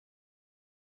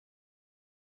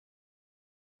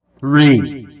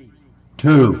Three,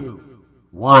 two,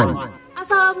 one.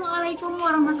 Assalamualaikum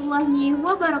warahmatullahi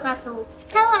wabarakatuh.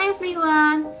 Hello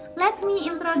everyone, let me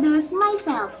introduce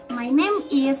myself. My name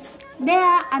is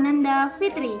Dea Ananda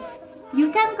Fitri.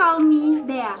 You can call me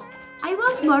Dea. I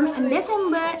was born on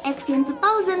December 18,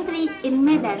 2003 in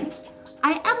Medan.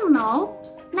 I am now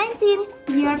 19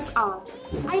 years old.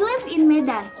 I live in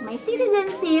Medan. My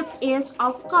citizenship is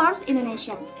of course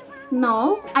Indonesian.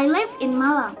 No, I live in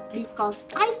Malang because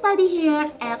I study here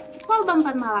at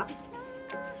Kolbangkat Malang.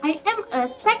 I am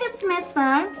a second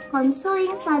semester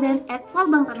counseling student at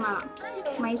Kolbangkat Malang.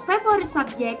 My favorite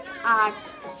subjects are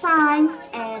science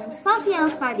and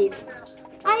social studies.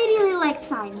 I really like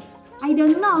science. I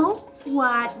don't know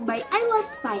what, but I love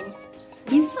science.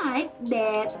 Besides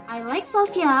that, I like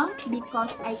social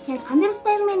because I can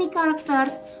understand many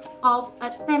characters of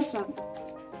a person.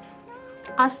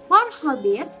 As for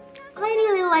hobbies, I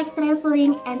really like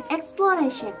traveling and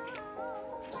exploration.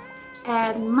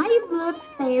 And my blood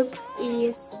type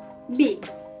is B.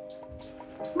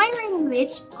 My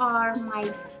language or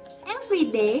my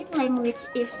everyday language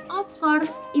is of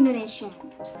course Indonesian.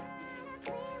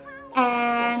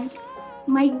 And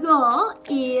my goal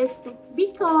is to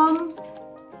become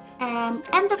an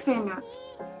entrepreneur.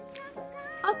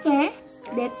 Okay,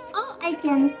 that's all I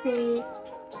can say.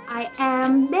 I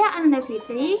am Dea Ananda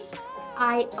Fitri.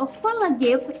 I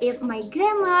apologize if my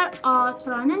grammar or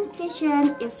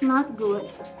pronunciation is not good.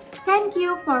 Thank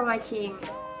you for watching.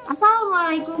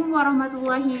 Assalamualaikum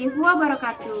warahmatullahi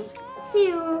wabarakatuh.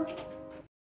 See you.